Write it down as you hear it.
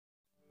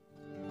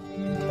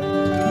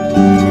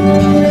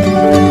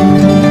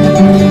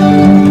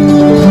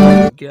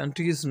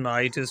Giantess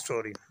night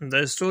story.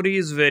 The story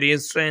is very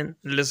strange.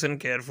 Listen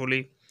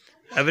carefully.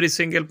 Every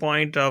single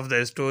point of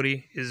the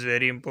story is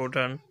very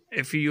important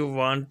if you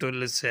want to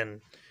listen.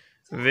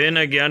 When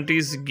a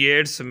Giantess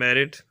gets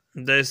married,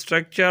 the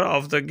structure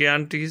of the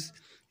Giantess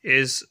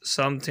is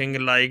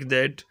something like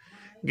that.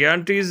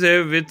 Giantess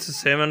have with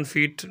 7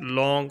 feet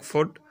long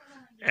foot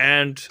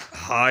and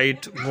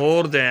height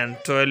more than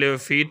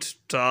 12 feet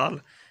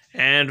tall,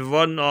 and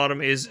one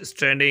arm is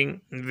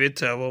standing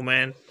with a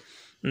woman.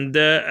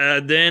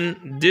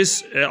 Then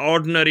this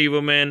ordinary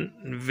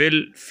woman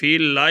will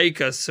feel like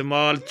a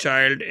small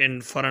child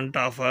in front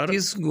of her.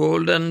 His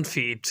golden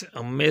feet.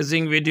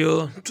 Amazing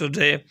video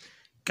today.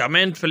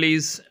 Comment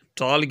please.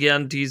 Tall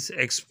Giantess,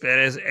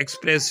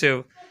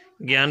 expressive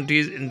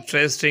Giantess,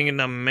 interesting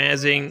and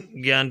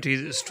amazing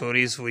Giantess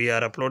stories we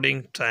are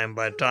uploading time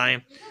by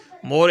time.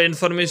 More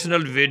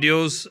informational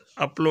videos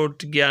upload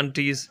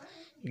Giantess,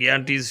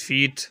 Giantess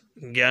feet,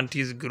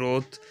 Giantess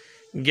growth,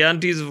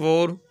 Giantess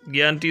Vore,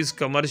 Giantess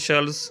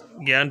commercials,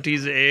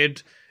 Giantess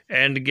aid,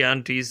 and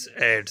Giantess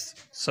ads.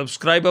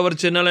 Subscribe our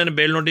channel and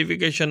bell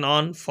notification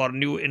on for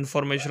new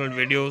informational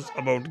videos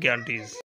about Giantess.